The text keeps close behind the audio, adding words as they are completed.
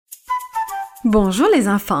Bonjour les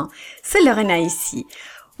enfants, c'est Lorena ici.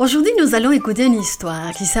 Aujourd'hui, nous allons écouter une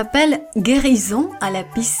histoire qui s'appelle « Guérison à la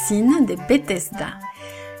piscine de Béthesda ».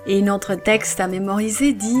 Et notre texte à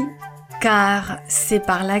mémoriser dit « Car c'est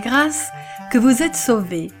par la grâce que vous êtes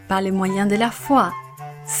sauvés par les moyens de la foi.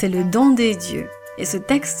 C'est le don des dieux. » Et ce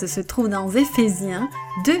texte se trouve dans Éphésiens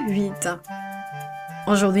 2:8.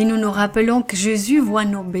 Aujourd'hui, nous nous rappelons que Jésus voit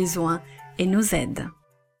nos besoins et nous aide.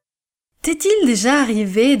 T'est-il déjà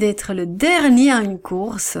arrivé d'être le dernier à une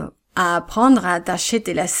course, à apprendre à attacher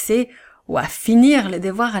tes lacets ou à finir les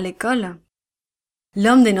devoirs à l'école?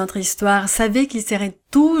 L'homme de notre histoire savait qu'il serait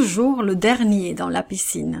toujours le dernier dans la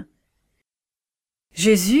piscine.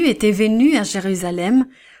 Jésus était venu à Jérusalem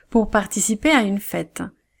pour participer à une fête.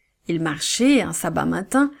 Il marchait un sabbat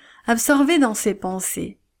matin, absorbé dans ses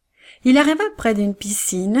pensées. Il arriva près d'une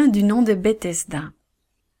piscine du nom de Béthesda.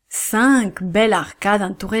 5 belles arcades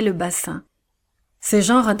entouraient le bassin. Ce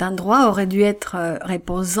genre d'endroit aurait dû être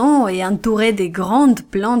reposant et entouré de grandes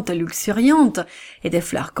plantes luxuriantes et de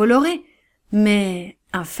fleurs colorées. Mais,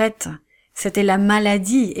 en fait, c'était la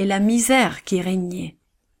maladie et la misère qui régnaient.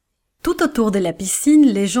 Tout autour de la piscine,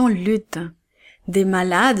 les gens luttent. Des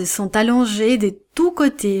malades sont allongés de tous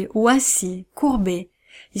côtés ou assis, courbés.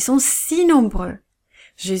 Ils sont si nombreux.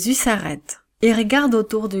 Jésus s'arrête et regarde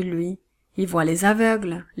autour de lui. Il voit les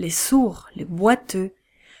aveugles, les sourds, les boiteux,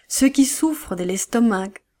 ceux qui souffrent de l'estomac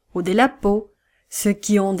ou de la peau, ceux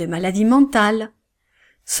qui ont des maladies mentales.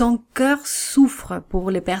 Son cœur souffre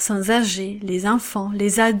pour les personnes âgées, les enfants,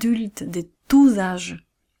 les adultes de tous âges.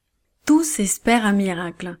 Tous espèrent un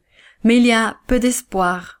miracle, mais il y a peu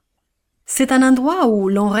d'espoir. C'est un endroit où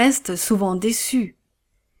l'on reste souvent déçu.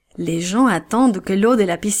 Les gens attendent que l'eau de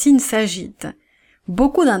la piscine s'agite.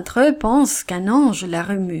 Beaucoup d'entre eux pensent qu'un ange la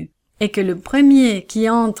remue et que le premier qui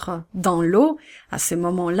entre dans l'eau, à ce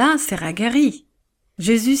moment-là, sera guéri.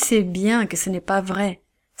 Jésus sait bien que ce n'est pas vrai.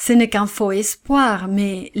 Ce n'est qu'un faux espoir,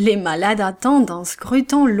 mais les malades attendent en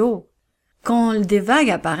scrutant l'eau. Quand des vagues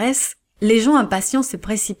apparaissent, les gens impatients se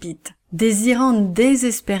précipitent, désirant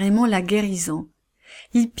désespérément la guérison.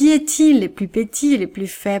 Ils piétinent les plus petits et les plus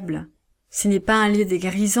faibles. Ce n'est pas un lieu de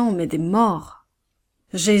guérison, mais de mort.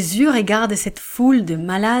 Jésus regarde cette foule de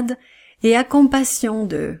malades et a compassion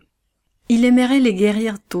d'eux. Il aimerait les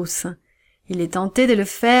guérir tous. Il est tenté de le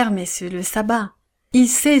faire, mais c'est le sabbat. Il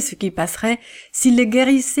sait ce qui passerait s'il les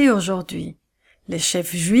guérissait aujourd'hui. Les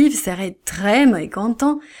chefs juifs seraient très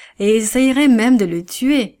mécontents et essayeraient même de le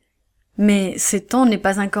tuer. Mais ce temps n'est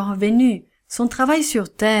pas encore venu. Son travail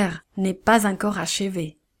sur terre n'est pas encore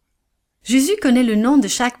achevé. Jésus connaît le nom de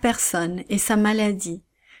chaque personne et sa maladie.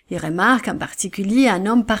 Il remarque en particulier un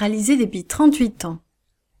homme paralysé depuis 38 ans.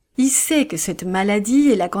 Il sait que cette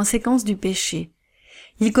maladie est la conséquence du péché.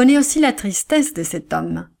 Il connaît aussi la tristesse de cet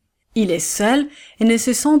homme. Il est seul et ne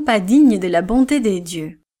se sent pas digne de la bonté des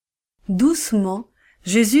dieux. Doucement,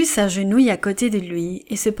 Jésus s'agenouille à côté de lui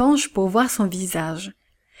et se penche pour voir son visage.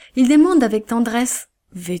 Il demande avec tendresse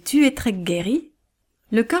 « Veux-tu être guéri ?»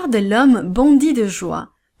 Le cœur de l'homme bondit de joie.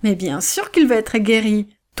 Mais bien sûr qu'il veut être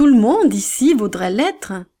guéri. Tout le monde ici voudrait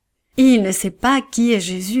l'être. Et il ne sait pas qui est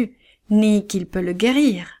Jésus, ni qu'il peut le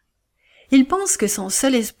guérir. Il pense que son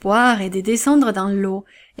seul espoir est de descendre dans l'eau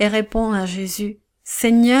et répond à Jésus «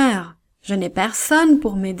 Seigneur, je n'ai personne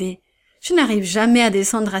pour m'aider. Je n'arrive jamais à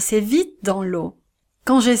descendre assez vite dans l'eau.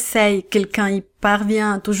 Quand j'essaye, quelqu'un y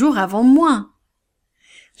parvient toujours avant moi. »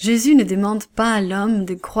 Jésus ne demande pas à l'homme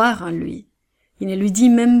de croire en lui. Il ne lui dit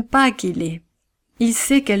même pas qui il est. Il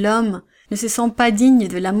sait que l'homme ne se sent pas digne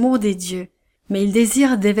de l'amour des dieux, mais il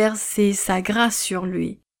désire déverser sa grâce sur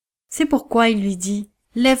lui. C'est pourquoi il lui dit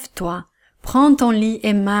 « Lève-toi, prends ton lit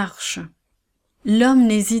et marche. » L'homme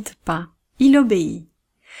n'hésite pas, il obéit.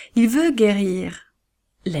 Il veut guérir.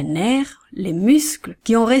 Les nerfs, les muscles,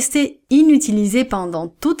 qui ont resté inutilisés pendant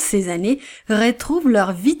toutes ces années, retrouvent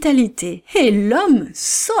leur vitalité et l'homme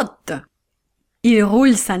saute. Il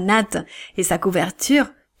roule sa natte et sa couverture,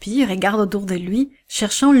 puis regarde autour de lui,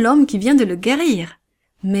 cherchant l'homme qui vient de le guérir.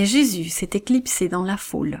 Mais Jésus s'est éclipsé dans la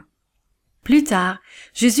foule. Plus tard,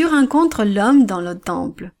 Jésus rencontre l'homme dans le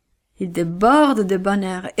temple. Il déborde de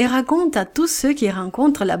bonheur et raconte à tous ceux qui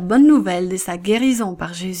rencontrent la bonne nouvelle de sa guérison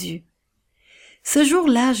par Jésus. Ce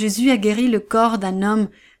jour-là, Jésus a guéri le corps d'un homme,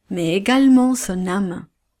 mais également son âme.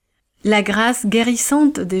 La grâce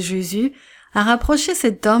guérissante de Jésus a rapproché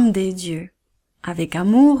cet homme des dieux. Avec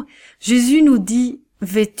amour, Jésus nous dit «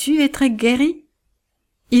 Veux-tu être guéri ?»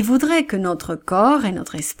 Il voudrait que notre corps et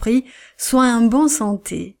notre esprit soient en bonne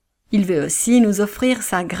santé. Il veut aussi nous offrir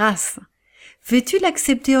sa grâce. Veux-tu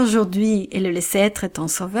l'accepter aujourd'hui et le laisser être ton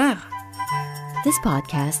sauveur? This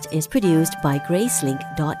podcast is produced by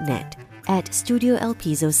gracelink.net at Studio El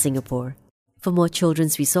Piso, Singapore. For more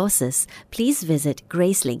children's resources, please visit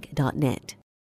gracelink.net.